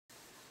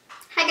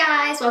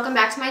guys, welcome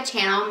back to my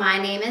channel. My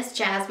name is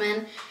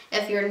Jasmine.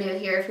 If you're new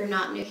here, if you're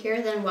not new here,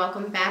 then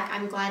welcome back.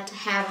 I'm glad to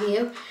have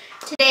you.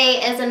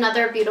 Today is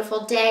another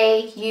beautiful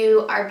day.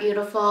 You are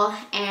beautiful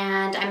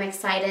and I'm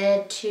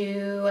excited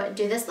to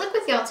do this look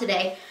with y'all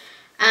today.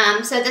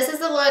 So this is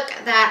the look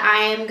that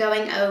I am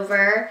going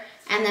over,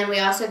 and then we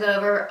also go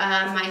over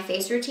my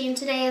face routine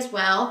today as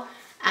well.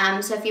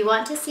 So if you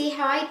want to see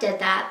how I did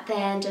that,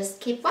 then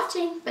just keep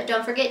watching, but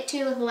don't forget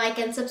to like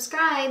and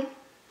subscribe.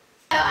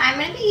 So I'm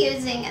going to be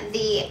using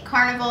the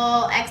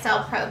Carnival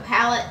XL Pro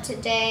palette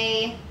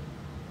today.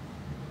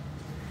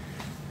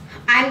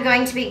 I'm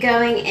going to be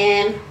going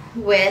in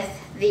with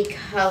the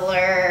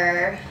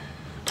color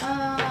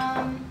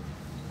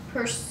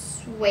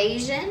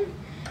Persuasion.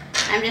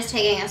 I'm just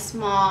taking a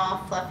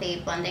small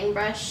fluffy blending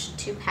brush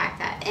to pack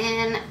that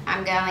in.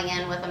 I'm going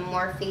in with a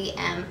Morphe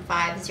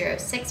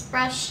M506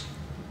 brush.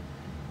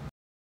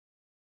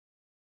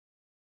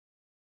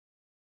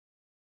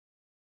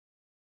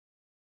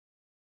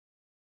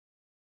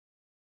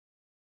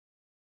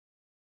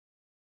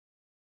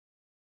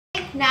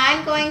 Now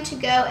I'm going to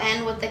go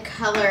in with the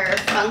color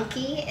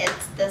Funky.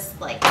 It's this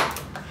like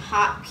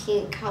hot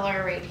pink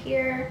color right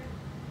here.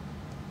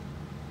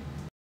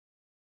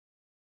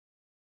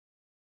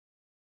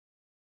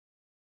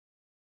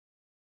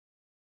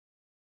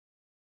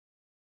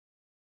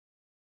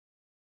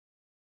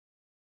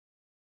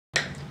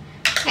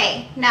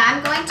 Okay, now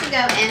I'm going to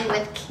go in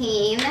with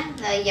Keen,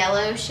 the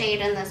yellow shade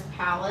in this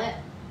palette.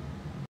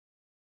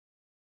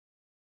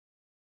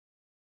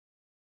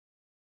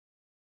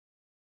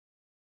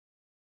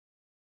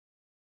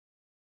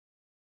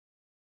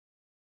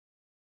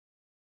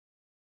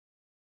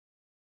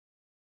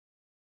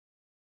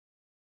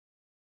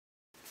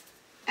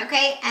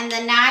 Okay, and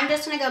then now I'm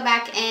just going to go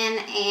back in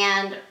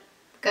and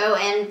go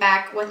in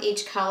back with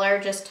each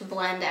color just to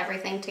blend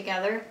everything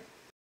together.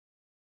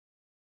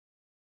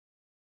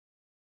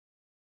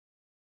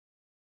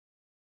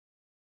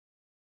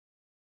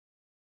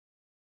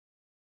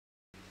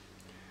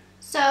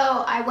 So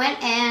I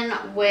went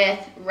in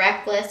with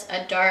Reckless,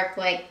 a dark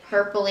like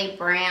purpley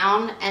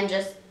brown, and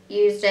just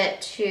used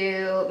it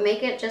to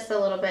make it just a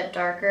little bit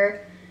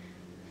darker.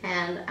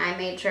 And I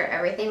made sure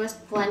everything was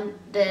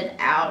blended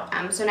out.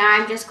 So now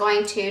I'm just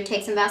going to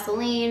take some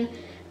Vaseline,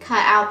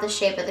 cut out the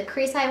shape of the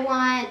crease I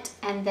want,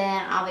 and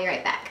then I'll be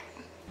right back.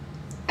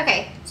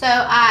 Okay, so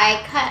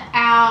I cut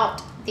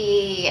out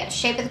the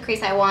shape of the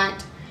crease I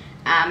want.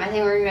 I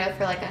think we're gonna go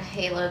for like a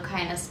halo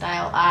kind of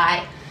style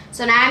eye.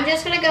 So now I'm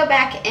just gonna go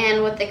back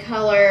in with the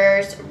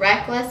colors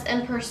Reckless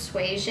and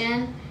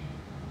Persuasion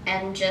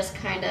and just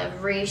kind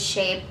of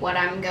reshape what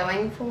I'm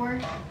going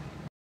for.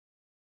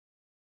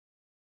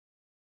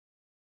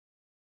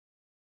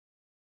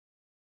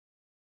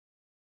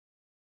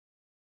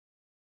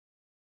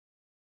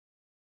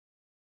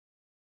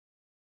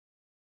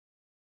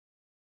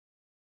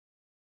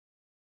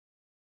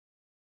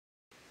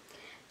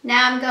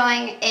 Now I'm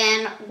going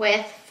in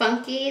with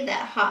Funky,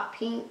 that hot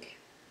pink.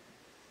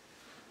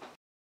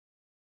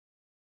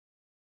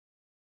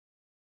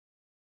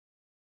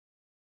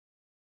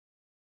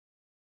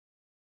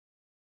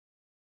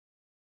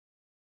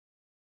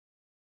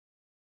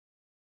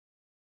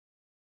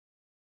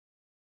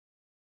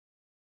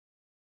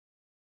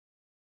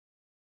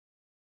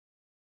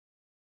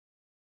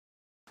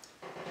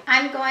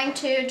 I'm going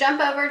to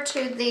jump over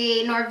to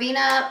the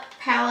Norvina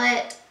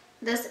palette.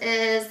 This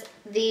is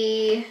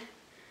the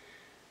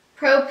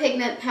Pro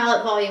Pigment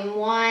Palette Volume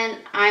 1.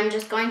 I'm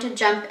just going to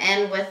jump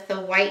in with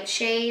the white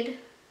shade.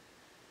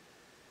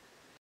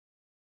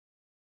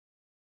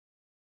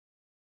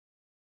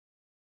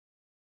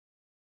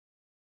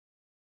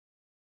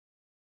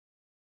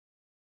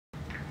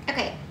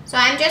 Okay, so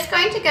I'm just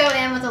going to go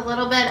in with a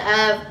little bit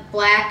of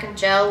black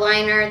gel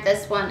liner.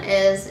 This one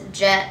is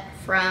Jet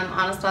from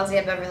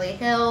Anastasia Beverly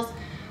Hills.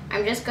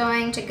 I'm just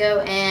going to go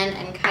in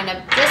and kind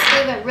of just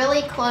leave it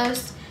really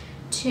close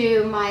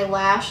to my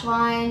lash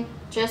line,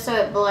 just so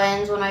it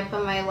blends when I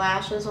put my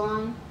lashes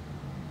on.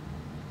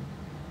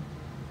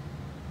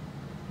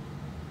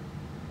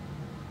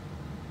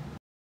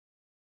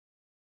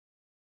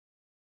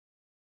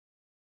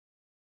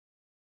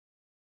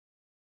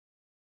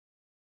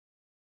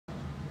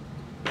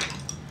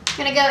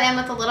 I'm going to go in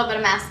with a little bit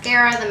of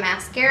mascara. The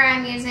mascara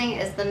I'm using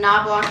is the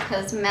Knobloch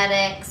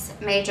Cosmetics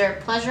Major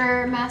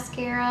Pleasure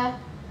Mascara.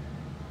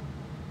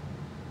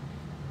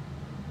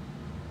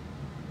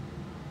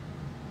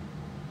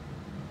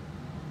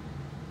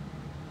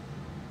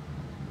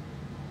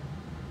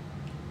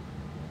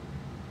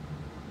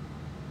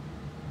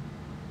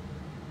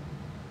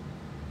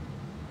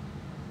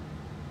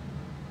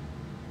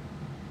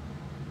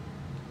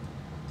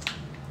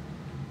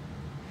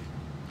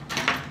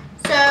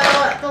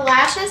 The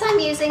lashes I'm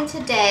using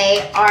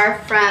today are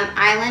from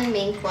Island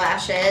Mink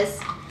Lashes.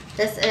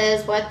 This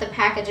is what the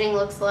packaging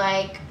looks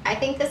like. I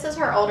think this is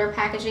her older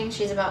packaging.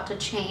 She's about to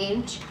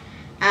change.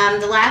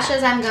 The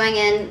lashes I'm going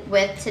in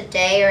with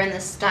today are in the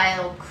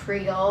style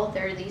Creole.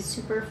 They're these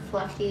super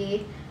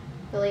fluffy,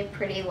 really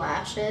pretty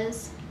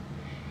lashes.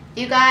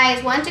 you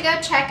guys want to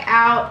go check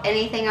out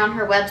anything on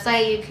her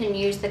website, you can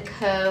use the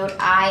code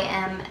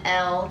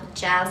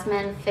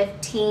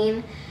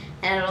IMLJasmine15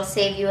 and it'll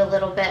save you a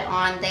little bit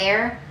on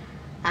there.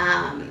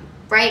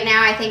 Right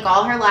now I think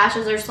all her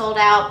lashes are sold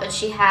out, but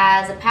she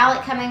has a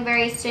palette coming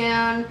very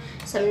soon,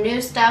 some new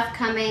stuff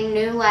coming,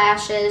 new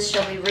lashes.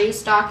 She'll be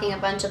restocking a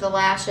bunch of the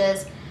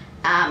lashes,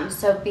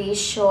 so be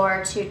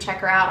sure to check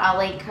her out. I'll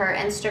link her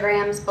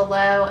Instagrams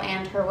below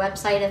and her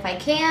website if I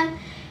can.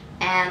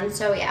 And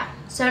so yeah,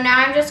 so now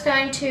I'm just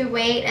going to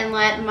wait and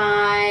let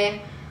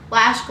my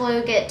lash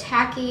glue get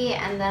tacky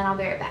and then I'll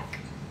be right back.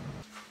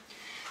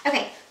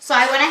 Okay, so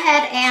I went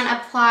ahead and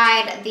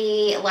applied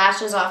the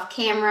lashes off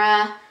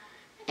camera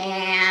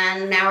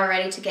and now we're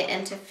ready to get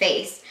into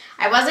face.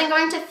 I wasn't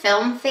going to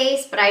film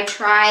face, but I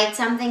tried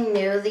something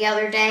new the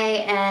other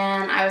day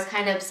and I was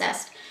kind of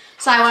obsessed.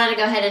 So I wanted to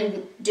go ahead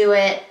and do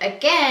it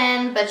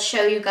again, but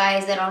show you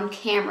guys it on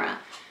camera.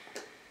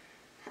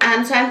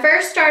 So I'm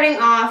first starting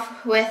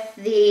off with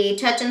the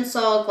Touch in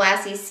Sol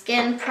Glassy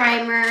Skin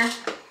Primer.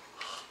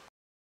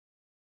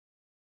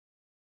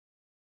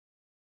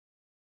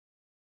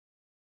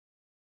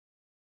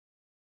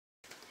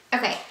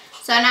 Okay,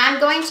 so now I'm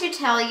going to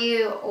tell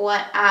you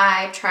what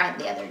I tried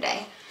the other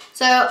day.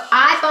 So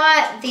I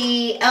bought the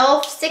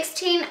e.l.f.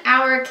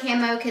 16-Hour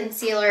Camo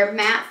Concealer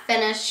Matte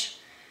Finish.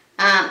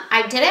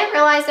 I didn't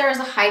realize there was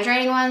a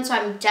hydrating one, so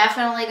I'm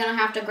definitely going to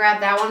have to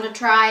grab that one to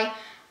try.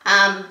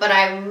 But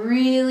I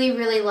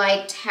really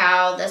liked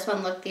how this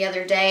one looked the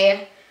other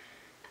day.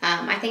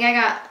 I think I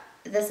got,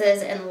 this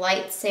is in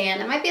Light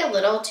Sand. It might be a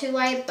little too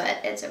light, but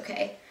it's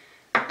okay.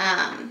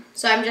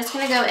 So I'm just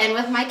going to go in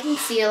with my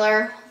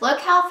concealer. Look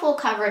how full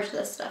coverage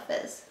this stuff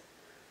is.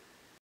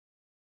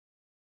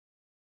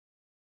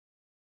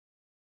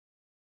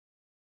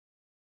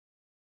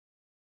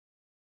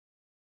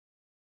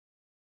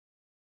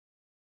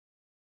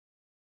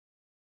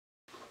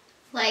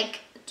 Like,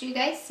 do you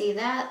guys see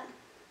that?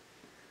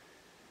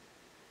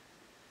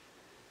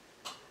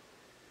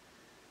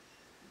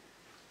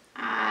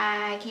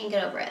 I can't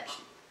get over it.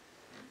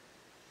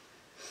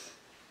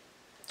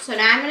 So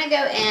now I'm going to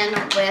go in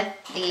with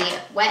the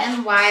Wet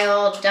n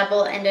Wild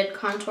Double-Ended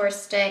Contour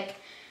Stick.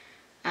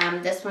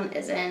 This one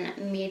is in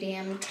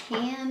Medium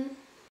Tan.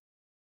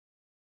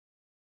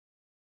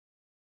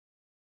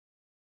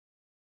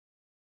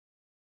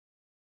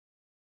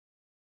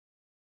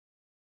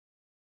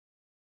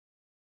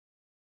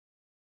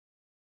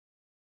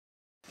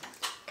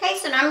 Okay,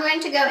 so now I'm going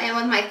to go in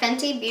with my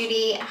Fenty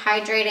Beauty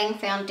Hydrating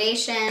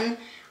Foundation.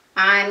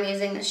 I'm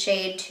using the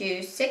shade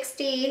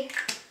 260.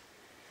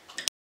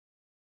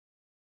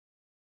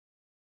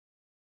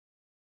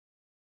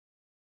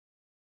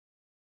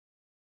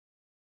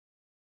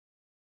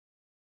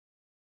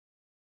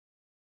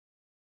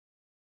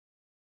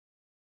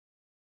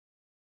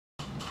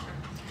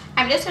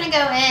 I'm just going to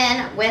go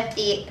in with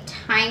the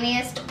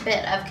tiniest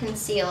bit of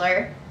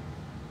concealer.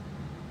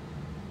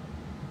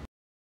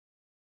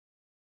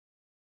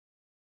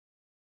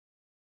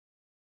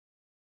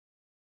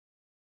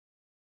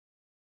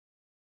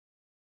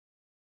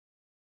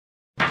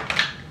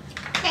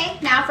 Okay,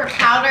 now for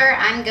powder,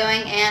 I'm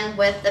going in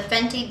with the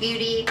Fenty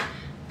Beauty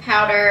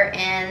powder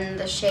in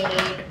the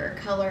shade or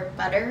color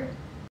Butter.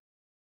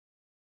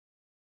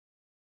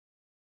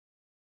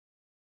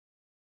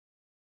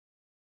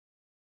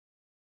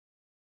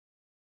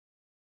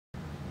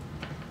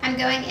 I'm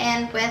going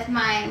in with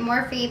my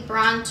Morphe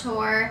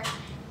Bronzer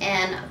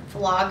in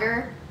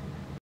Vlogger.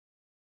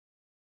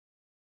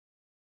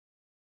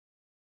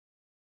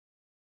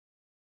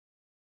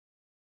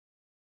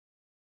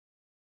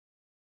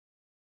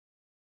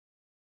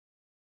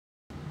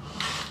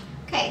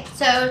 Okay,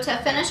 so to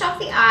finish off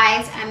the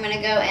eyes, I'm going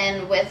to go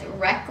in with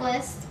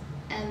Reckless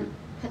and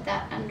put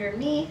that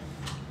underneath.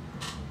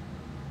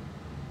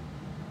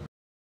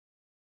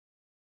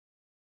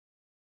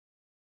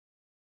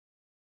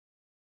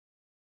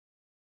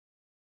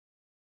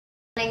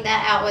 Blending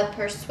that out with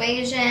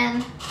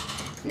Persuasion.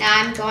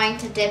 Now I'm going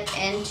to dip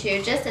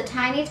into just a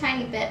tiny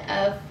bit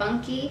of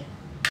Funky.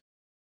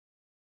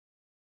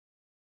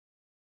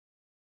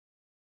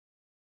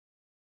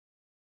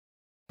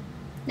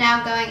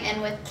 Now going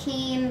in with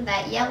Keen,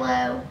 that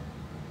yellow.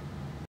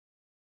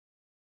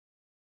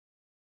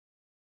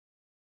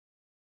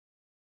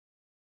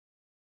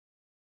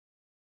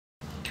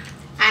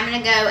 I'm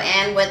going to go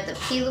in with the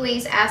P.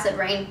 Louise Acid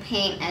Rain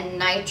Paint and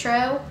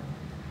Nitro.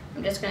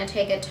 I'm just going to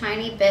take a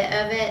tiny bit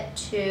of it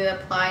to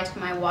apply to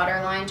my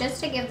waterline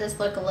just to give this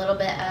look a little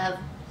bit of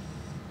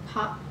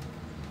pop.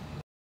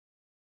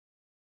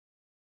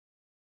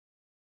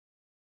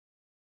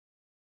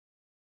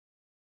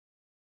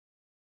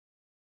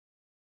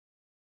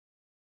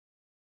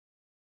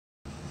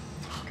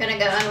 I'm going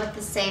to go in with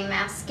the same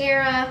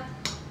mascara.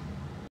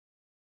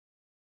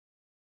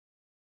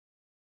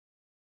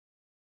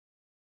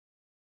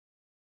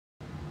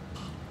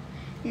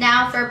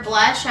 Now for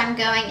blush, I'm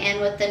going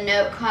in with the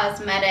Note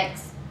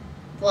Cosmetics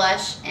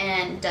blush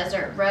in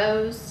Desert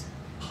Rose.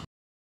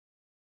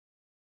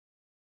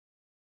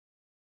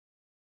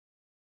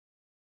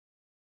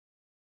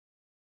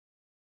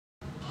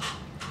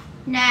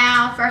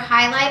 Now for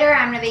highlighter,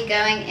 I'm going to be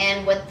going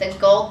in with the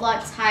Gold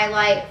Luxe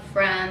highlight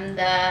from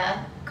the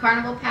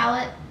Carnival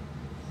palette.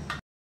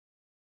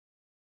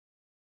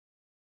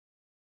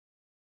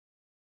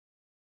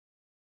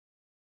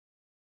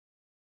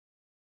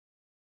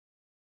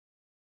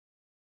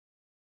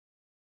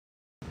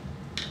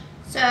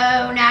 So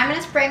now I'm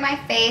going to spray my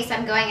face.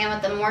 I'm going in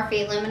with the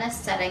Morphe Luminous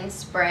Setting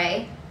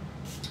Spray.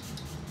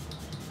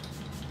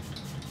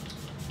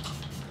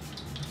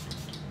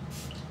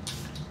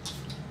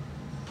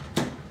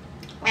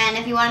 And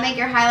if you want to make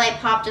your highlight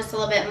pop just a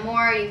little bit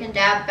more, you can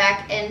dab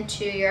back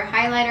into your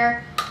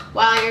highlighter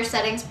while your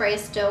setting spray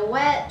is still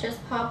wet.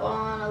 Just pop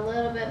on a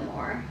little bit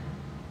more.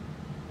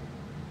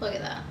 Look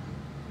at that.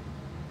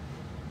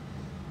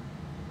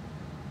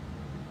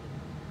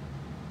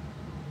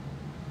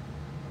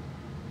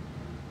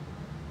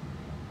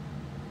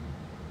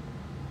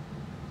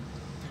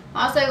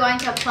 I'm also going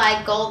to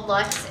apply Gold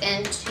Luxe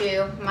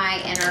into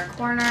my inner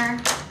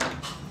corner.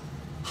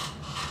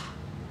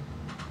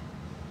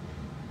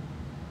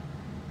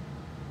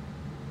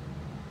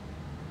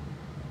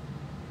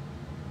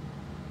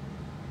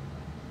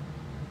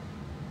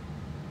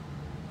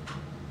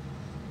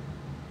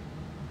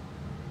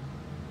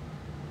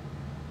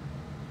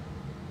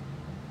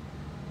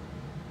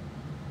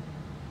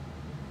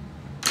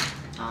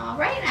 All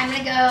right, I'm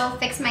gonna go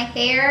fix my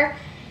hair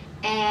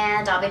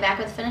and I'll be back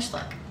with the finished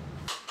look.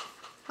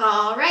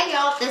 All right,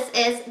 y'all, this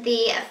is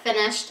the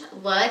finished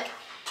look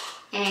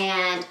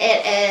and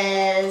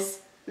it is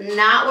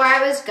not where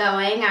I was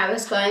going. I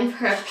was going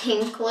for a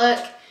pink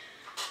look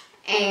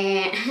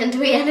and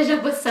we ended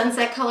up with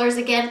sunset colors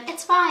again.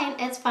 It's fine,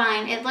 it's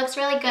fine. It looks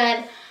really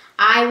good.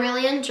 I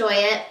really enjoy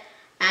it.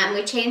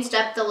 We changed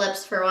up the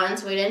lips for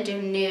once. We didn't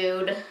do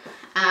nude,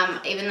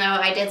 even though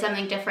I did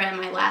something different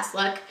in my last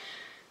look.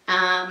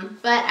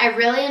 But I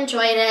really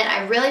enjoyed it.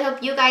 I really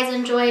hope you guys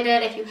enjoyed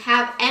it. If you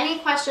have any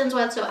questions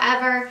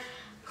whatsoever,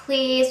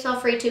 please feel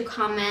free to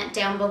comment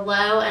down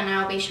below and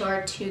I'll be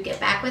sure to get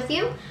back with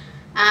you.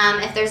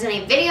 If there's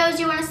any videos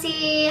you want to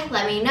see,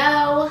 let me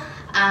know.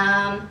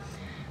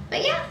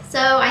 But yeah, so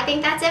I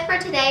think that's it for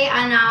today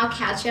and I'll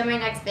catch you in my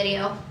next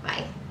video.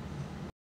 Bye.